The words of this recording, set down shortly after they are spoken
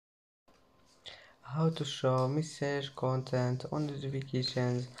How to show message content on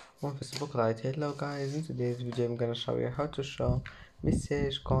notifications on Facebook Lite. Hello guys, in today's video I'm gonna show you how to show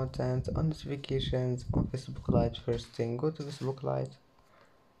message content on notifications on Facebook Lite. First thing, go to Facebook Lite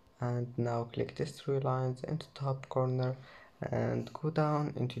and now click these three lines into top corner and go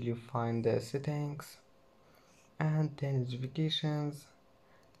down until you find the settings and then notifications,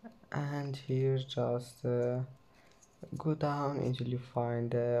 and here just go down until you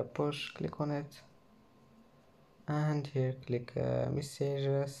find push, click on it, and here click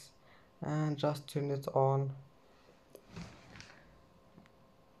messages and just turn it on,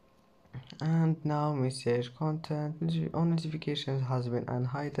 and now message content on notifications has been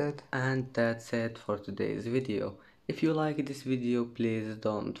unhidden. And that's it for today's video. If you like this video, please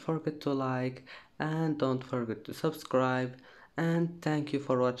don't forget to like and don't forget to subscribe, and thank you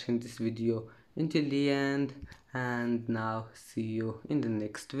for watching this video until the end, and now see you in the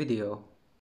next video.